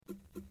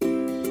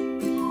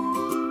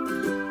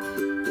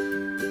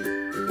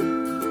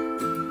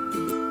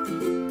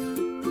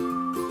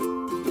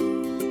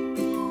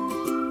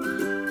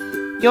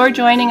You're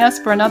joining us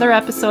for another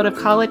episode of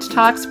College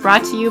Talks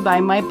brought to you by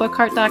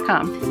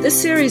MyBookHeart.com.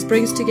 This series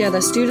brings together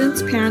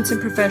students, parents,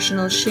 and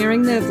professionals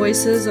sharing their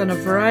voices on a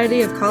variety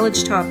of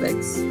college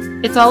topics.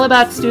 It's all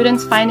about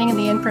students finding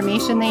the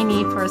information they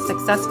need for a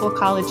successful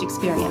college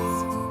experience.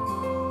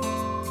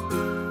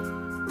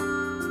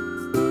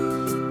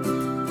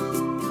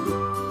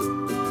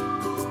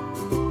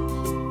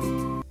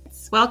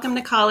 Welcome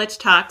to College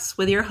Talks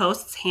with your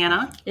hosts,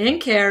 Hannah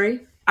and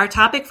Carrie. Our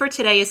topic for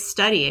today is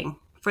studying.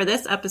 For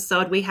this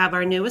episode, we have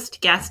our newest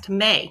guest,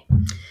 May.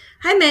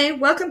 Hi, May.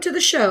 Welcome to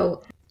the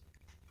show.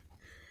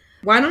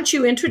 Why don't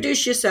you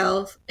introduce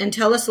yourself and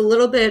tell us a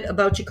little bit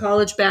about your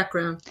college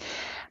background?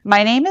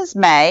 My name is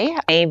May,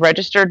 a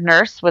registered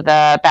nurse with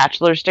a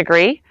bachelor's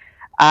degree.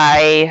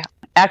 My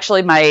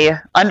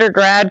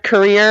undergrad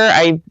career,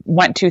 I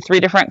went to 3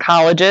 different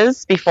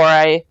colleges before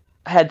I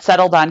had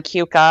settled on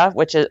CUCA,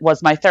 which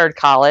was my third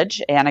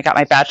college, and I got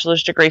my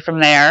bachelor's degree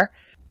from there.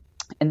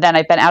 And then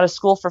I've been out of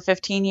school for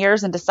 15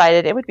 years and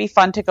decided it would be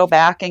fun to go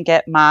back and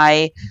get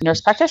my nurse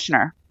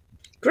practitioner.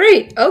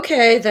 Great.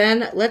 Okay,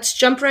 then let's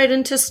jump right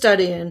into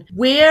studying.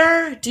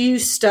 Where do you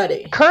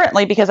study?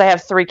 Currently, because I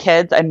have 3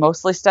 kids, I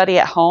mostly study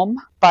at home.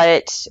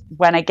 But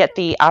when I get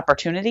the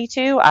opportunity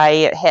to,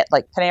 I hit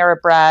like Panera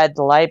Bread,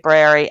 the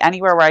library,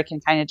 anywhere where I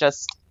can kind of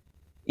just,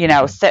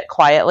 sit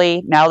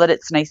quietly. Now that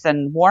it's nice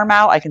and warm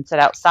out, I can sit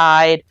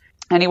outside.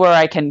 Anywhere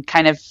I can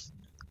kind of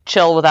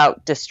chill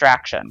without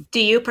distraction. Do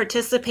you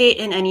participate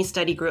in any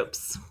study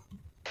groups?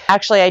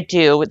 Actually, I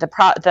do.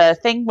 The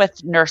thing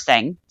with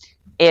nursing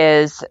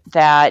is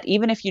that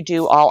even if you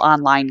do all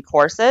online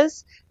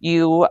courses,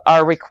 you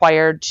are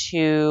required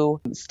to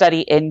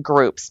study in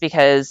groups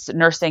because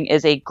nursing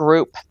is a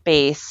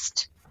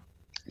group-based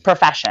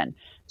profession.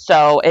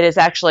 So it is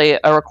actually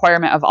a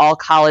requirement of all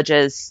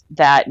colleges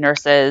that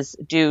nurses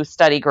do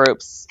study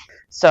groups.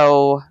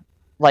 So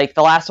like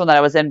the last one that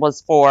I was in was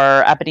for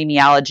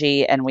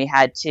epidemiology, and we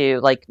had to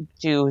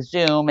do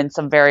Zoom and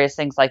some various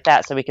things like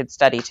that so we could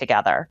study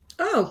together.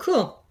 Oh,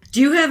 cool.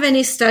 Do you have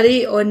any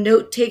study or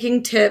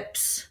note-taking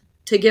tips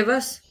to give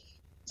us?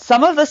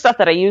 Some of the stuff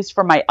that I used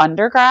for my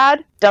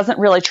undergrad doesn't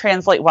really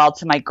translate well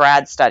to my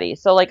grad study.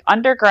 So like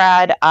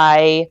undergrad,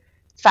 I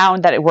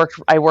found that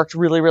I worked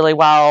really, really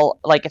well.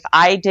 Like if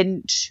I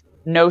didn't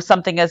know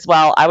something as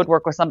well, I would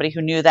work with somebody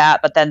who knew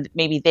that, but then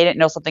maybe they didn't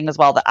know something as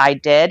well that I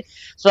did.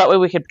 So that way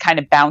we could kind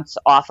of bounce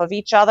off of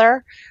each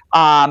other.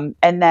 And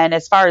then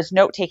as far as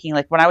note taking,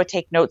 like when I would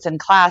take notes in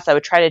class, I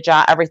would try to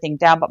jot everything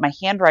down, but my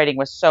handwriting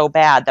was so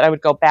bad that I would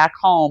go back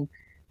home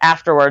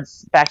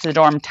afterwards, back to the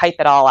dorm, type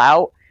it all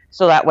out.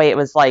 So that way it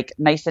was like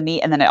nice and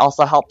neat. And then it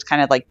also helped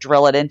kind of like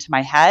drill it into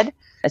my head,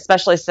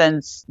 especially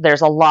since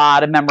there's a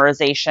lot of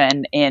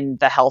memorization in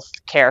the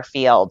healthcare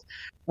field.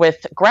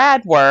 With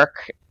grad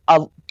work,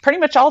 pretty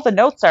much all the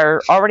notes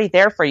are already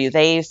there for you.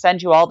 They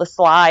send you all the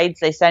slides,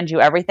 they send you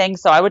everything.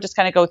 So I would just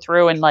kind of go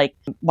through and like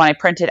when I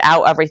printed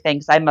out everything,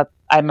 because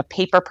I'm a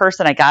paper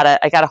person, I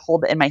gotta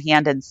hold it in my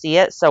hand and see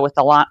it. So with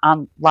a lot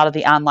of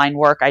the online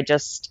work, I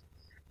just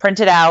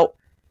print it out,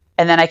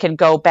 and then I can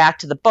go back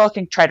to the book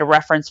and try to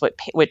reference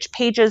which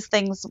pages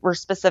things were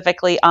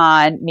specifically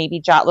on. Maybe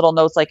jot little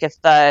notes, like if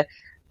the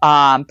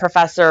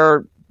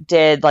professor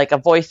did like a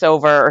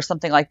voiceover or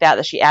something like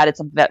that she added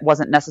something that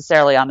wasn't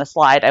necessarily on the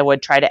slide, I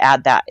would try to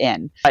add that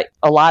in. But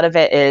a lot of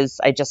it is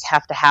I just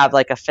have to have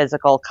like a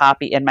physical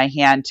copy in my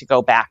hand to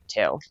go back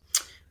to.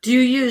 Do you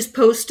use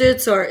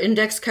Post-its or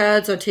index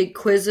cards or take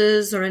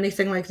quizzes or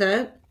anything like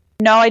that?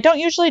 No, I don't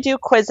usually do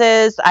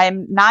quizzes.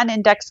 I'm not an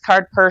index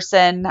card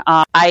person.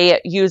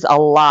 I use a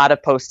lot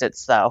of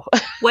Post-its though.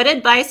 What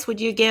advice would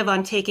you give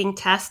on taking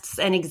tests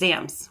and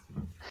exams?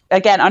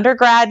 Again,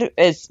 undergrad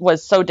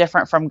was so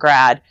different from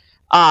grad.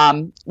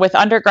 With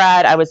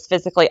undergrad, I was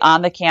physically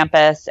on the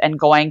campus and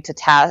going to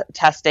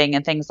testing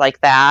and things like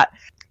that.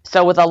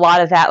 So with a lot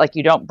of that, like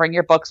you don't bring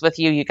your books with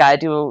you. You got to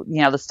do,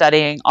 the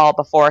studying all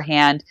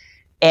beforehand.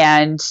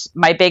 And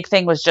my big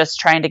thing was just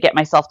trying to get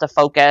myself to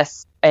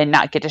focus and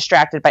not get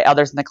distracted by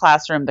others in the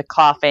classroom, the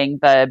coughing,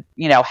 the,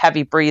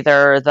 heavy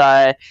breather,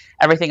 the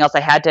everything else. I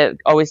had to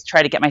always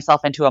try to get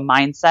myself into a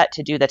mindset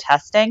to do the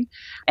testing.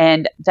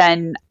 And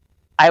then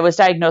I was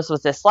diagnosed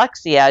with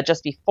dyslexia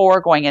just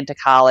before going into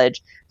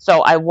college.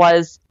 So I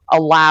was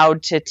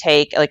allowed to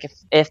take, like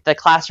if the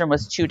classroom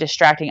was too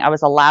distracting, I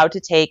was allowed to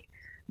take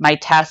my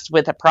test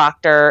with a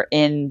proctor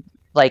in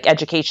like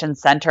education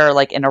center,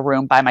 like in a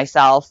room by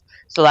myself.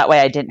 So that way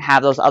I didn't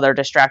have those other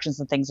distractions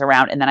and things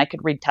around. And then I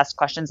could read test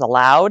questions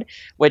aloud,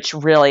 which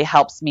really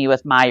helps me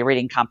with my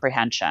reading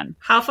comprehension.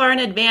 How far in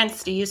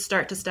advance do you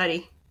start to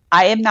study?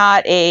 I am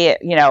not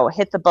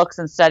hit the books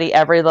and study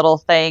every little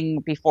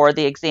thing before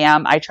the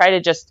exam. I try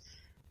to just,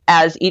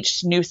 as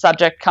each new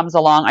subject comes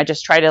along, I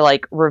just try to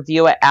like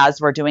review it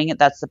as we're doing it.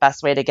 That's the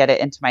best way to get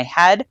it into my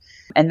head.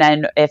 And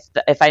then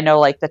if I know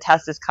like the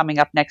test is coming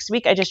up next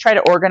week, I just try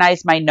to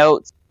organize my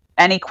notes.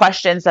 Any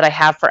questions that I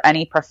have for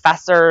any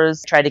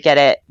professors, try to get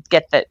it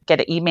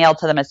emailed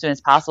to them as soon as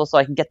possible so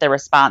I can get their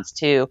response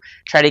to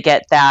try to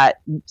get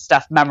that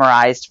stuff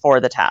memorized for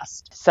the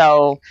test.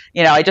 So,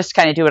 I just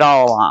kind of do it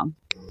all along.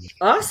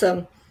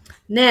 Awesome.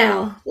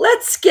 Now,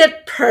 let's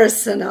get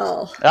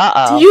personal.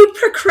 Uh-oh. Do you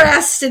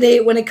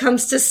procrastinate when it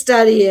comes to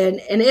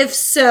studying? And if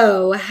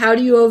so, how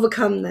do you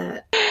overcome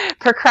that?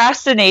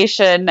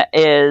 Procrastination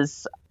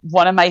is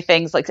one of my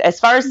things. Like, as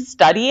far as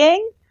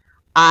studying,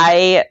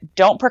 I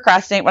don't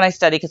procrastinate when I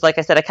study because, like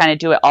I said, I kind of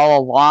do it all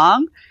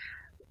along.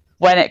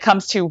 When it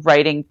comes to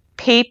writing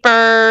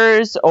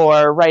papers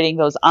or writing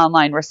those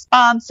online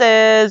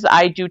responses,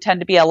 I do tend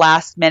to be a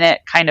last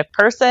minute kind of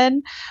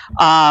person.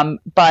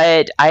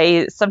 But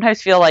I sometimes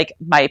feel like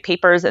my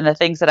papers and the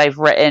things that I've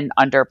written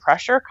under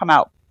pressure come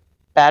out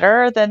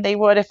better than they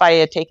would if I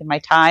had taken my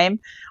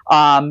time.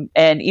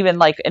 And even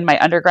like in my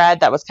undergrad,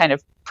 that was kind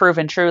of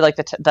proven true. Like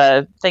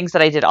the things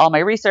that I did all my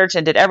research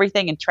and did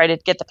everything and tried to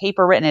get the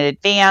paper written in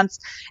advance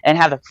and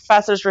have the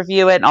professors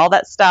review it and all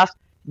that stuff.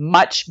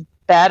 Much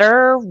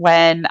better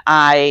when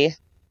I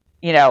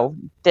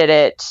did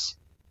it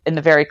in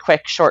the very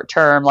quick short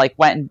term, like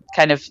went and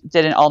kind of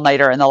did an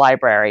all-nighter in the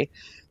library.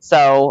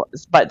 So,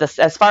 but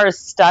as far as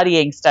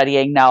studying,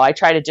 no, I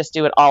try to just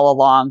do it all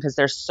along because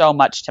there's so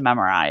much to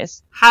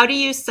memorize. How do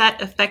you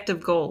set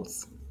effective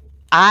goals?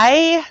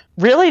 I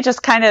really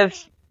just kind of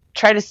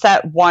try to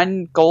set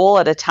one goal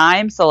at a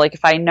time. So like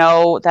if I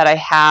know that I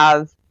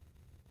have,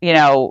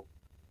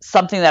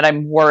 something that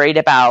I'm worried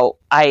about,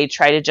 I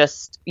try to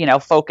just,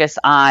 focus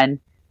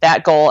on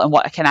that goal and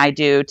what can I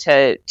do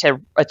to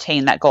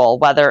attain that goal,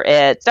 whether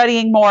it's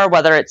studying more,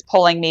 whether it's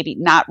maybe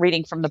not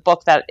reading from the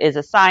book that is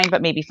assigned,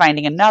 but maybe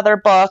finding another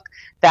book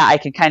that I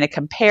can kind of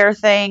compare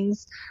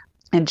things,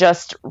 and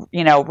just,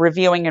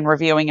 reviewing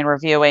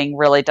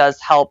really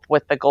does help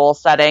with the goal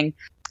setting.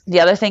 The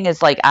other thing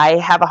is like, I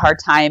have a hard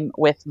time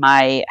with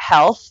my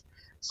health.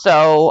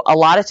 So a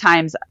lot of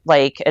times,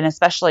 and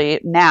especially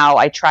now,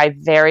 I try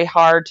very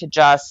hard to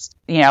just,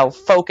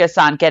 focus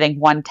on getting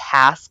one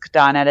task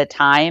done at a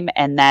time.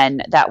 And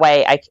then that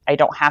way I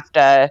don't have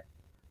to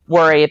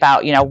worry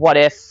about, what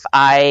if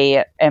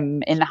I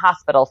am in the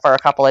hospital for a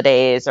couple of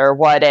days, or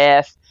what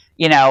if,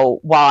 while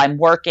I'm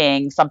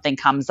working, something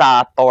comes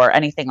up or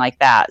anything like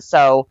that.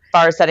 So as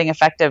far as setting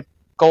effective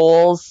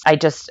goals, I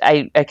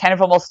kind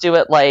of almost do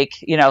it like,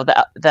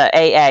 the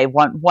AA,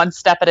 one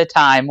step at a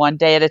time, one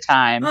day at a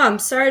time. Oh, I'm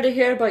sorry to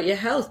hear about your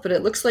health, but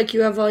it looks like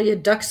you have all your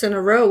ducks in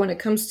a row when it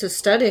comes to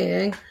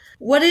studying.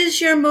 What is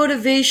your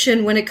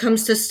motivation when it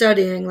comes to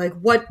studying? Like,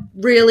 what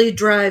really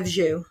drives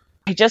you?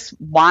 I just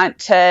want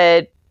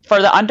to, for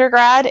the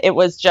undergrad, it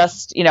was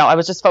just, I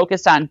was just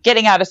focused on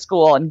getting out of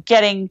school and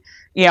getting,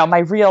 my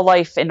real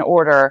life in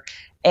order.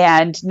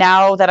 And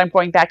now that I'm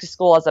going back to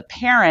school as a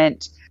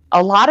parent,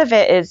 a lot of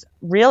it is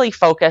really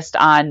focused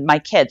on my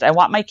kids. I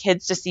want my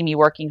kids to see me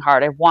working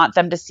hard. I want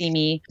them to see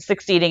me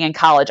succeeding in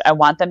college. I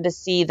want them to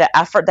see the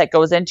effort that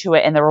goes into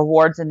it and the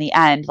rewards in the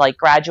end, like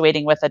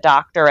graduating with a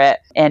doctorate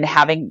and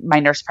having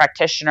my nurse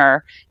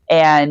practitioner.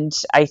 And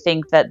I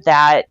think that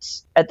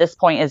at this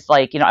point is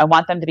like, I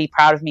want them to be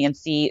proud of me and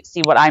see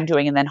what I'm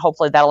doing. And then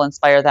hopefully that'll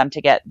inspire them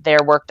to get their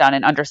work done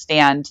and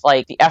understand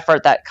like the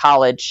effort that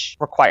college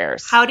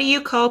requires. How do you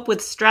cope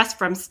with stress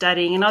from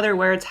studying? In other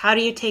words, how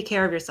do you take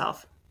care of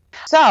yourself?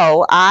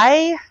 So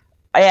I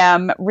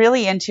am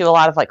really into a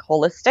lot of like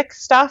holistic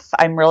stuff.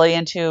 I'm really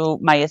into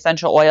my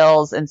essential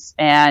oils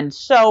and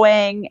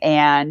sewing,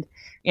 and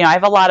I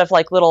have a lot of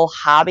like little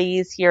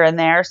hobbies here and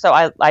there. So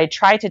I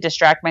try to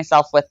distract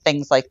myself with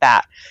things like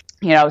that.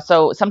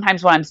 So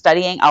sometimes when I'm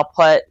studying, I'll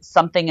put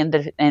something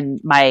in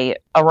my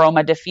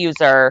aroma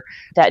diffuser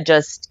that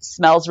just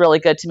smells really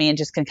good to me and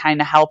just can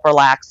kind of help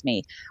relax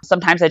me.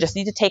 Sometimes I just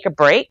need to take a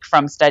break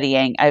from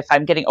studying. If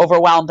I'm getting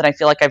overwhelmed and I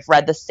feel like I've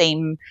read the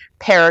same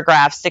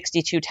paragraph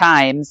 62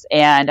 times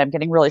and I'm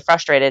getting really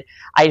frustrated,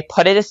 I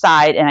put it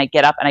aside and I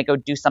get up and I go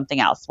do something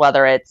else,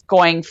 whether it's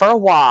going for a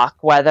walk,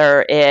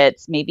 whether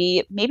it's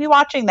maybe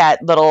watching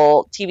that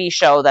little TV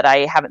show that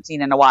I haven't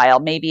seen in a while.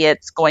 Maybe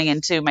it's going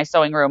into my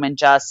sewing room and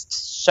just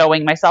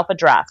sewing myself a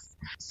dress.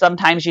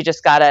 Sometimes you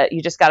just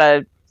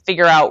gotta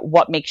figure out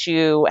what makes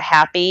you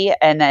happy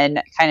and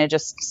then kind of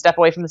just step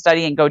away from the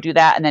study and go do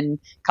that and then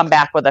come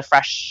back with a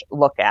fresh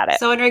look at it.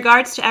 So in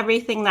regards to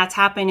everything that's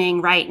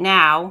happening right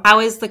now, how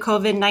is the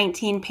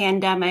COVID-19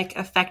 pandemic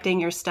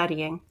affecting your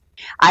studying?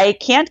 I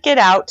can't get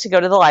out to go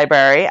to the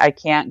library. I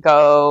can't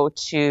go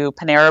to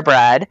Panera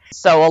Bread.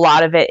 So a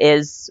lot of it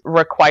is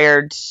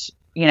required,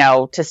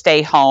 to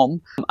stay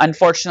home.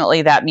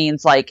 Unfortunately, that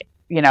means like,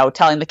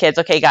 telling the kids,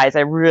 okay, guys,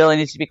 I really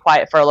need to be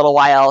quiet for a little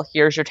while.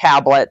 Here's your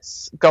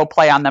tablets. Go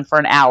play on them for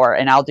an hour,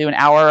 and I'll do an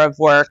hour of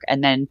work,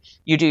 and then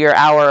you do your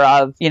hour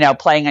of,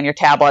 playing on your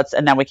tablets,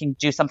 and then we can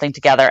do something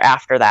together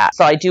after that.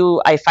 So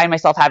I find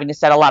myself having to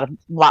set a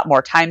lot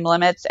more time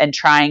limits and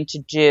trying to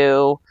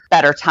do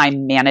better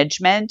time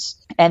management.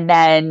 And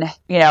then,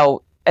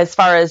 as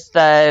far as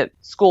the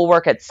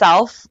schoolwork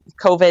itself,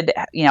 COVID,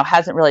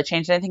 hasn't really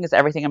changed anything because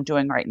everything I'm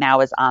doing right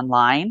now is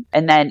online.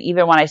 And then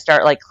even when I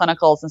start like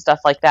clinicals and stuff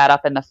like that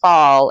up in the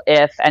fall,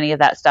 if any of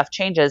that stuff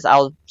changes,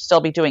 I'll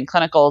still be doing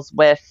clinicals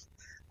with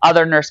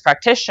other nurse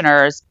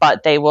practitioners,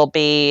 but they will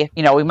be,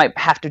 we might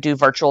have to do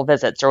virtual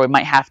visits, or we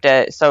might have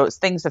to, so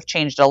things have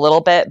changed a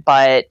little bit,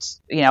 but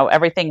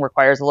everything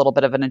requires a little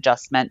bit of an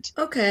adjustment.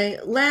 Okay.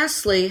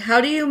 Lastly,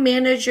 how do you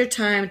manage your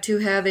time to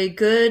have a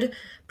good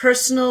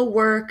personal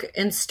work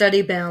and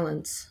study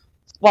balance?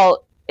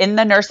 Well, in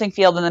the nursing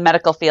field and the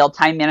medical field,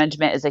 time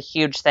management is a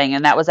huge thing.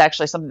 And that was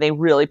actually something they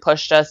really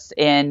pushed us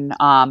in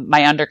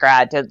my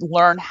undergrad, to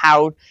learn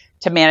how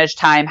to manage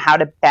time, how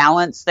to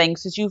balance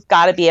things, because you've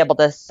got to be able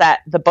to set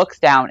the books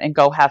down and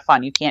go have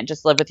fun. You can't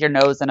just live with your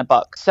nose in a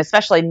book. So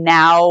especially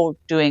now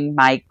doing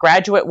my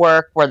graduate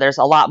work, where there's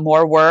a lot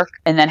more work,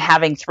 and then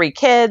having 3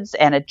 kids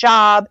and a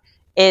job,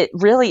 it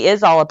really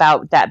is all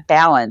about that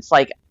balance.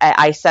 Like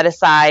I set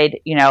aside,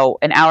 an hour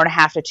and a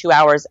half to 2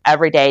 hours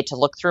every day to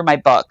look through my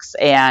books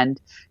and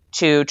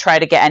to try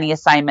to get any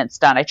assignments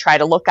done. I try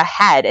to look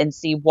ahead and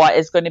see what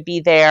is going to be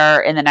there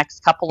in the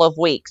next couple of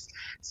weeks.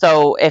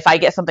 So if I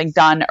get something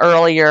done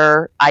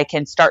earlier, I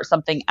can start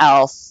something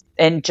else,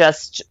 and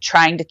just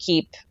trying to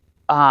keep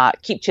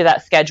to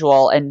that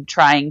schedule, and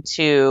trying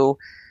to,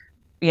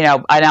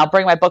 and I'll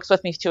bring my books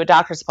with me to a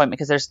doctor's appointment,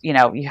 because there's, you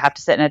have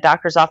to sit in a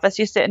doctor's office,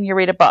 you sit and you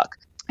read a book.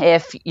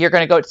 If you're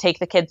going to go take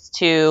the kids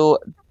to,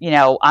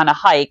 on a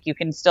hike, you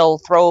can still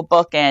throw a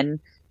book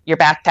in your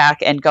backpack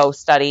and go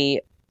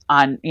study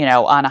on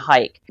a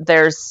hike.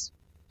 There's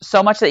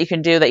so much that you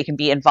can do, that you can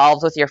be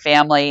involved with your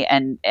family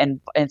and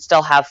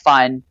still have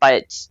fun,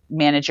 but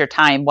manage your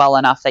time well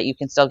enough that you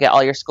can still get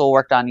all your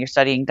schoolwork done, your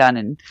studying done.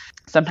 And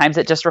sometimes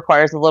it just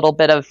requires a little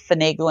bit of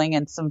finagling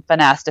and some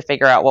finesse to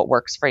figure out what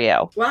works for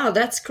you. Wow,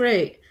 that's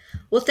great.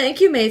 Well,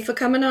 thank you, Mae, for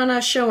coming on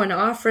our show and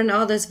offering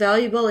all this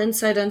valuable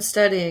insight on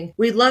studying.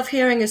 We love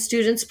hearing a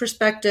student's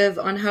perspective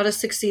on how to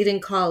succeed in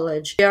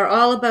college. We are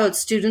all about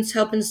students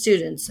helping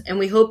students, and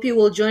we hope you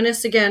will join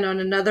us again on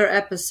another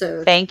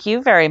episode. Thank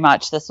you very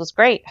much. This was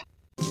great.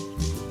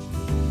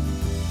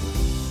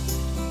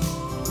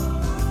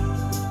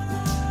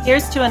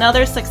 Here's to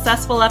another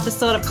successful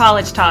episode of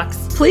College Talks.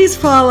 Please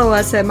follow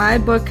us at My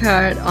Book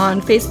Cart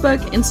on Facebook,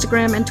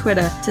 Instagram, and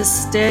Twitter to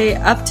stay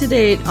up to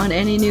date on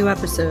any new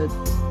episode.